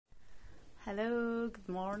Hello, good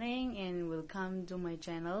morning and welcome to my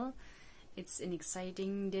channel. It's an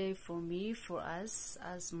exciting day for me, for us,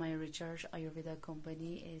 as My Recharge Ayurveda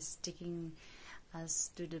Company is taking us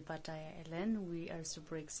to the Pattaya Island. We are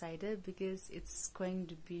super excited because it's going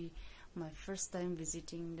to be my first time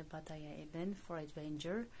visiting the Pattaya Island for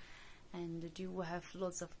adventure, and we have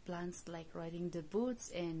lots of plans like riding the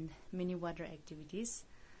boats and many water activities.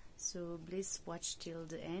 So please watch till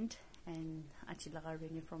the end. And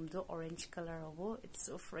achilaka from the orange color of it's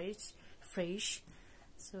so fresh.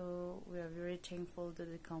 So we are very thankful to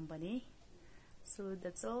the company. So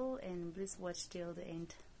that's all, and please watch till the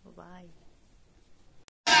end. Bye.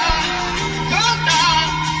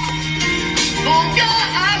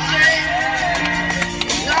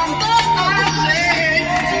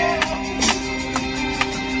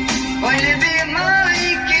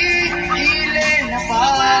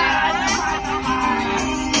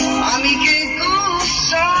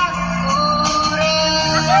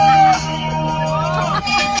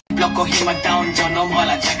 Loko hima down jonom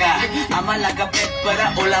hola chaga amalaga pet para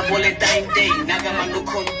ola bole time day naga manu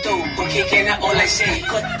konto koke kena ola shay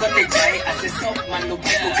kot kote jai ase sok manu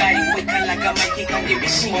beku gai we kalaga maiki kange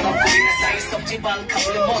bishi moro koina sai sok jibal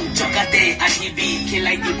kabule mon chokate ahibi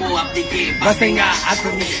khilai dibo apni ke basenga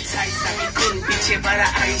akuni sai sami kun piche para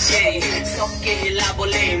aishe sok ke hila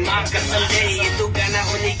bole ma kasal de tu gana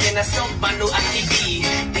honi kena sok manu ahibi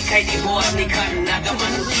dikhai dibo apni khan naga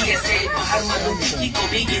manu ki ase bahar manu ki ko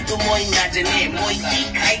bi tu moi na jene moi ki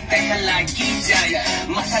khai ta khala ki jai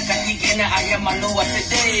masa kati kena aya manu wase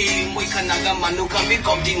de moi khanaga manu kami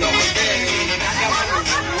kom dino de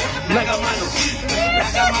naga manu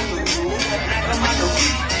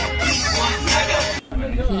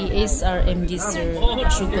He is our MD Sir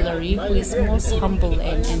Shukulari, who is most humble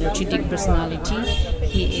and energetic personality.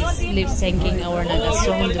 He is lip-syncing our Naga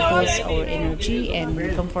song to boost our energy and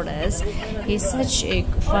comfort us. He is such a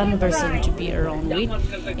fun person to be around with.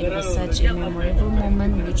 It was such a memorable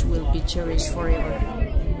moment which will be cherished forever.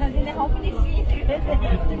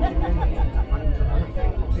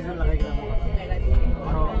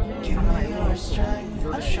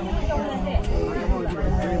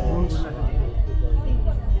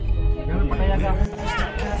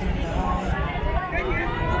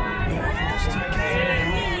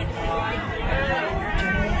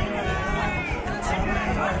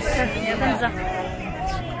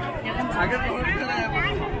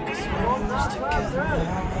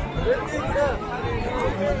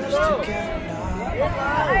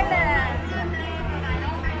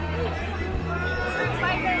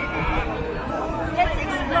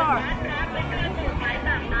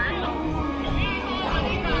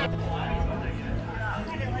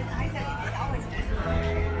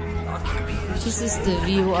 This is the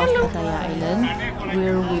view of Pattaya Island,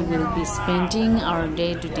 where we will be spending our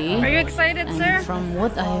day today. Are you excited, and sir? From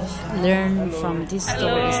what I've learned from this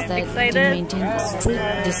story is that they maintain a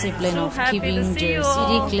strict discipline of keeping their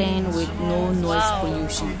city clean with no noise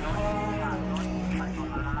pollution.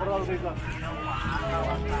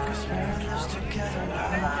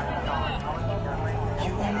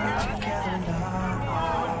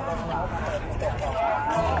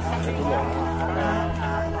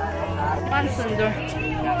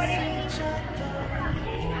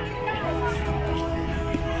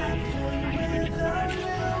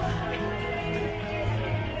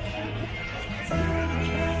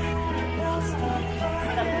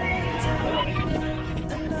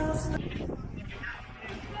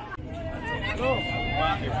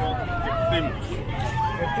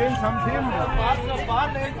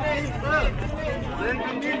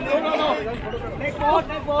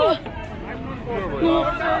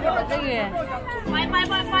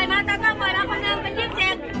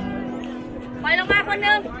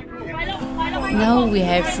 Now we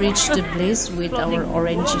have reached the place with our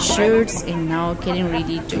orange shirts and now getting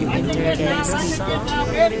ready to enter the speedboat.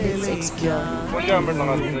 Let's explore.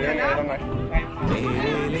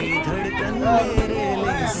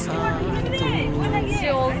 See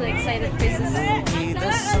all the excited faces.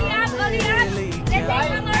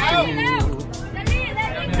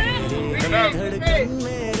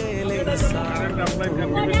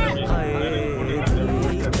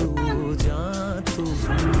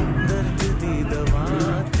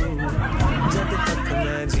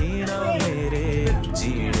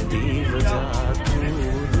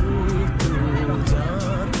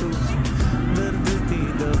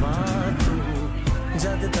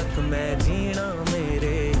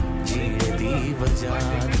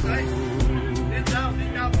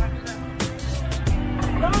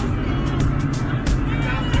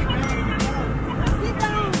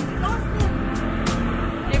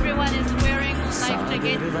 Everyone is wearing life jackets.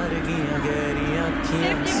 like it.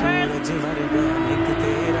 Safety first.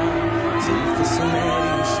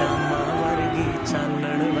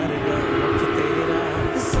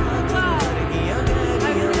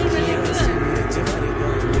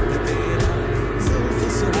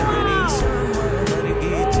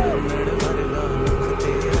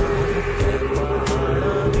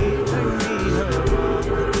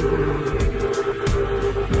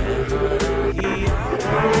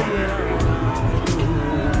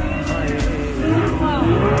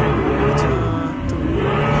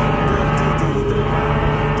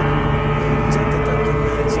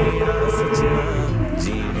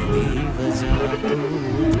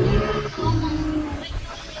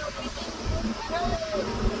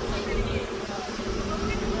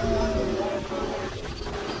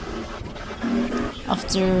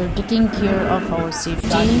 After taking care of our safety,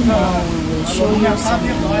 now we will show you some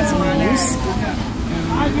amazing views.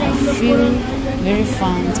 I feel very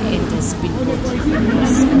fun in the speedboat. It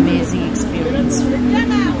was an amazing experience.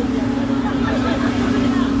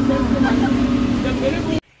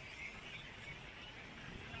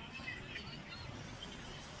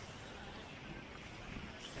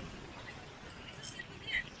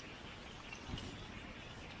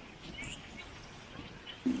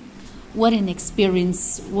 What an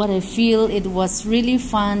experience, what I feel. It was really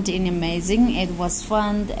fun and amazing. It was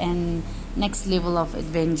fun and next level of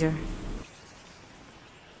adventure.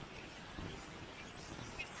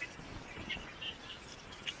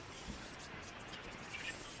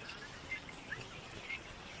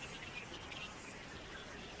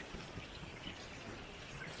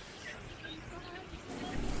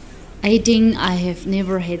 I think I have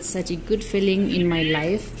never had such a good feeling in my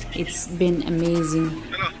life. It's been amazing.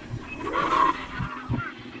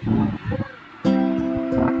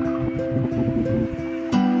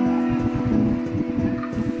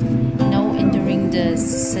 The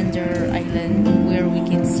center island where we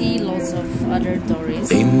can see lots of other tourists.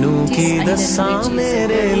 This island which is a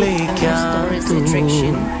famous tourist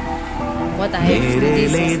attraction. What I have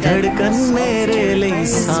noticed is that most of the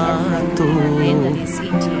tourists are from and that is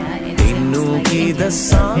India. It seems like India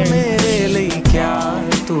is very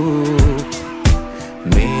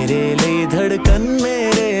मेरे लिए धड़कन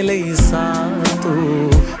मेरे लिए साथ तू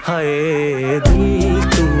हाय दिल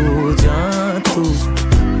तू जान तू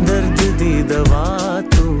दर्द दी दवा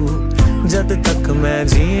तू जब तक मैं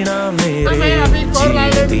जीना मेरे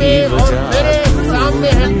जीने दी वजह तू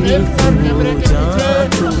जान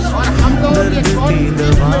तू दर्द दी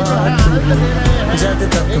दवा तू जब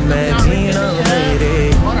तक मैं जीना मेरे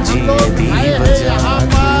जीने दी वजह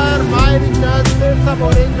माय रिचार्ज से सब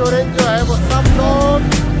ऑरेंज जो है वो सब लोग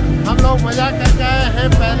हम लोग मजा करके आए हैं।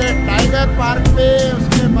 पहले टाइगर पार्क में,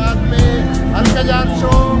 उसके बाद में अलकजान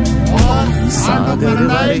शो और सागर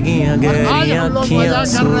वर्गियां गहरियां अखियां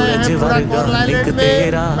सूरज वर्गा लिख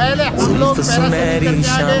तेरा जुल्फ सुनहरी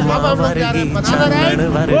शामा वर्गी चांदन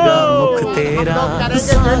वर्गा मुख तेरा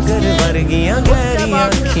सागर वर्गियां गहरियां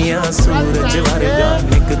अखियां सूरज वर्गा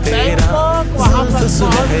लिख तेरा जुल्फ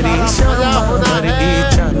सुनहरी शामा वर्गी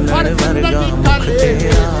चांदन वर्गा मुख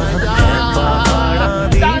तेरा पहाड़ा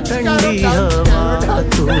दी ठंडी हवा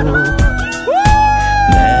तू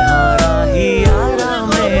मैं हारा ही यारा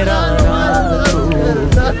मेरा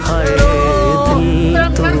हाय दिल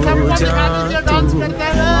तू जान तू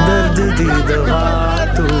दर्द दी दवा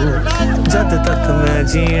तू जद तक मैं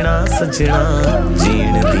जीना सजना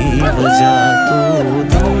जीण दी वजह तू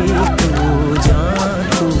दिल तू जान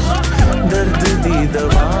तू दर्द दी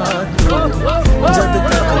दवा तू जद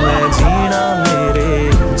तक मैं जीना मेरे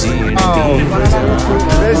जीण दी वजह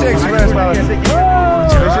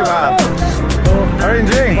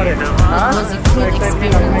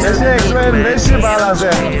कैसे एक्सप्लेन बेसी बाला से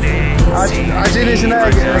आज ही इसने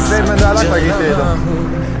एक्साइटमेंट अलग लगी थी तो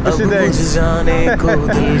उसी देख जाने को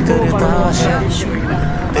दिल करता है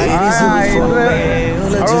तेरी जुल्फों में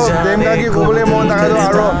उलझ देमगा की गोले मोन तक तो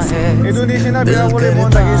आरो इंडोनेशिया बिना गोले मोन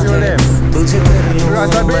तक इसी वाले तुझे कर लूं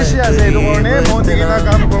रास्ता बेसी ऐसे तो कोने मोन तक ना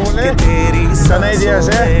काम कोले सनाई दिया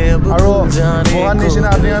से आरो मोहन नेशन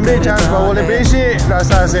अपने में चांस गोले बेसी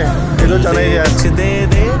रास्ता से ये तो चलाई दिया दे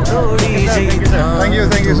दे थोड़ी सी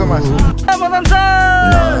thank you so much Madan sir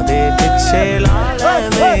ना दे पीछे लाल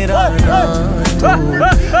मेरा ना तू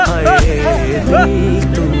हाय दिल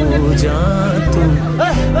तू जान तू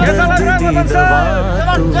दर्द दी दवा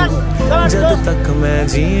तू जब तक मैं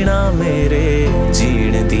जीना मेरे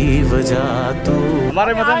जीण दी वजह तू।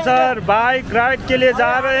 हमारे मदन सर बाइक राइड के लिए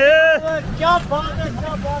जा रहे हैं। क्या बात है,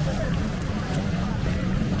 क्या बात है।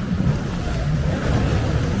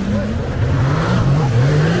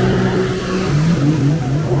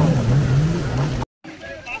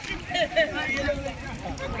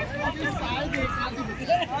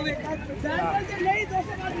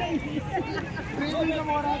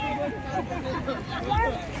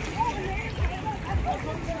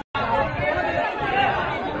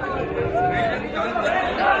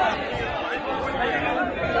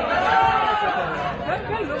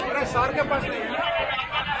 सर के पास नहीं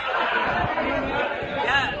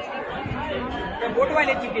बोट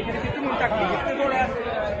वाले चुके थे कितने उल्टा कितने थोड़ा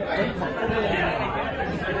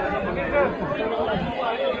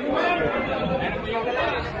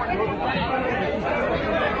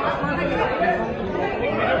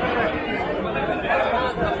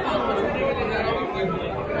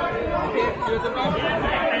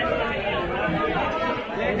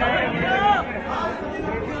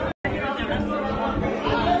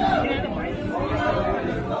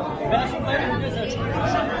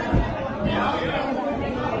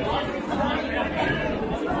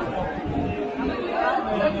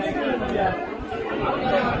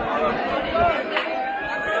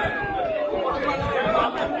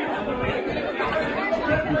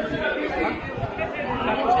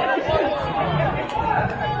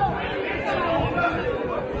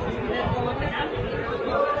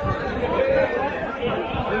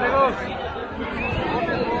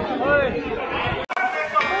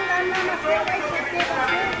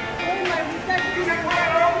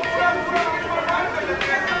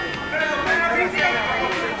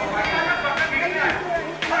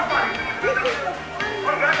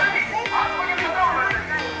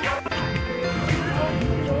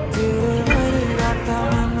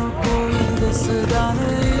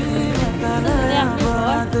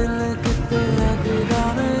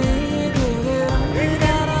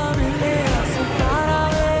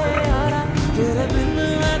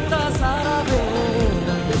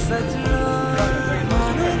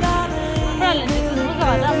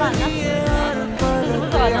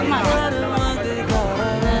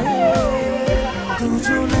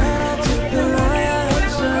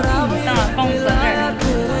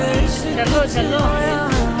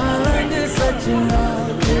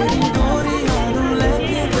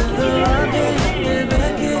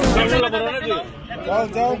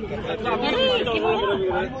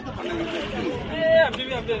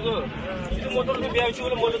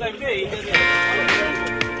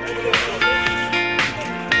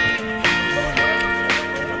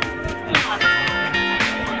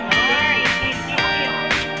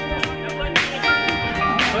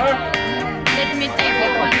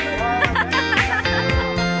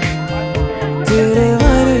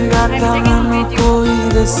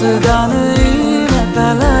दिसदा नहीं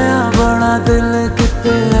मैं लाया बड़ा दिल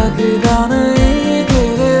किते लगदा नहीं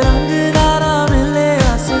तेरे रंग दारा मिले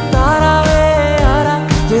सितारा वे यारा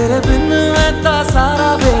तेरे बिन मैं ता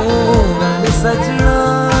सारा वे रंग सजना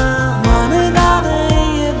मानदा नहीं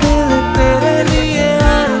ये दिल तेरे लिए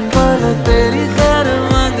हर पल तेरी खैर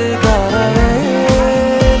मांगदा रहे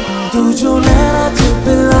तू जो नैना च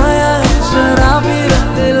पिलाया शराबी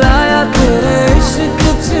रंग लाया तेरे इश्क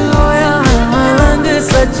च होया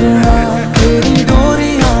सजना तेरी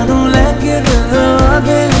डोरियां नू लेके दिल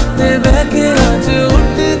आगे ते बहके आज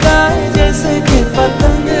उड़ता है जैसे कि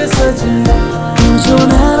पतंग सजना तू जो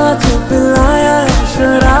नैना च पिलाया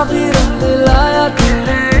शराबी रंग लाया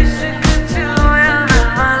तेरे इश्क च होया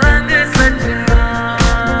मलंग सजना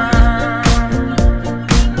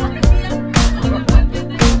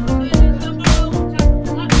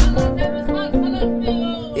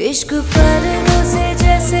इश्क पर्दों से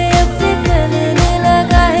जैसे अपने करने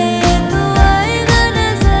लगा है तो आएगा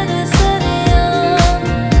नजर सरिया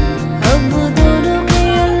हम दोनों के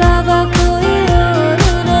अलावा कोई और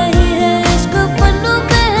नहीं है इश्क पन्नों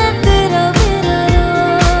पे है तेरा मेरा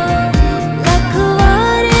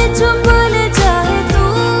लखवारे चुप ले जाए तू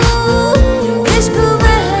इश्क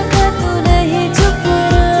महका तू नहीं चुप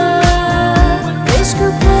रहा इश्क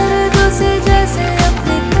पर्दों से जैसे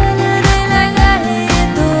अपने करने लगा है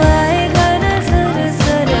तो आएगा नजर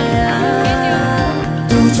सरिया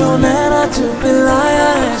तू जो नैना च पिलाया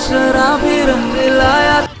है शराबी रंग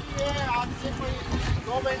लाया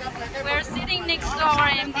We're sitting next to our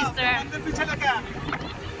MD sir,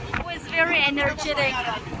 who is very energetic.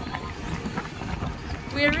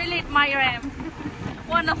 We really admire him.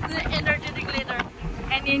 One of the energetic leader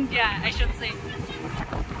in India, I should say.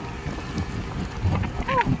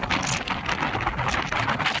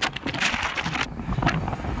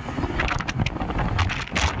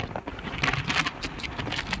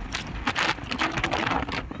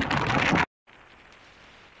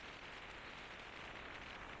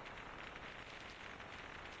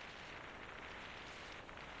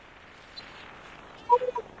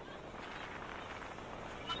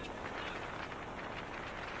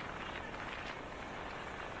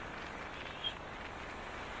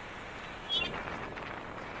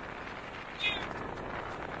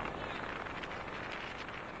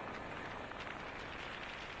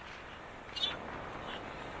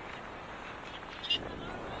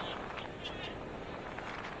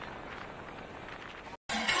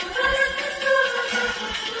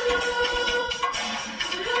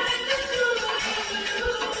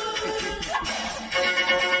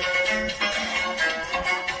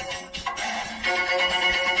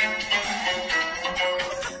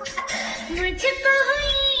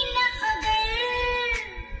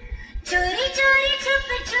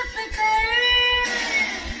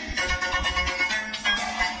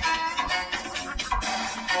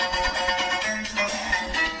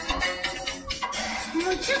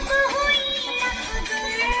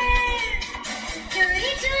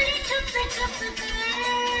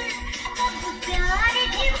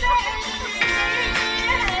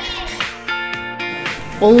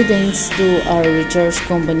 All thanks to our Recharge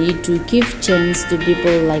Company to give chance to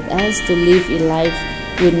people like us to live a life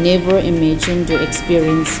we never imagined to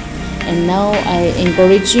experience. And now I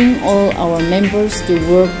encouraging all our members to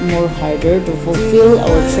work more harder to fulfill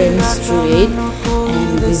our dreams through it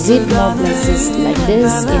and visit more places like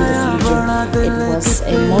this in the future. It was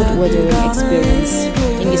a mouth-watering experience.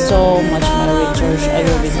 Thank you so much, My Recharge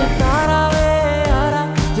Ayurveda.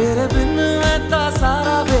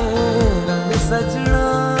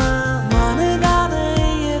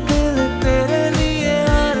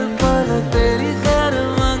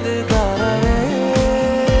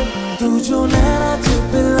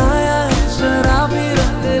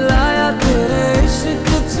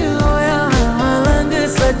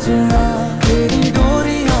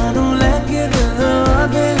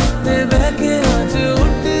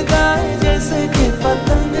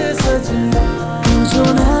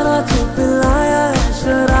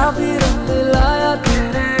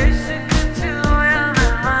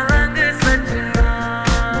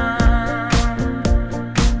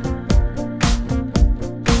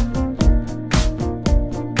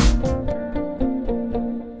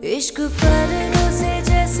 इश्क करने से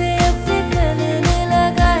जैसे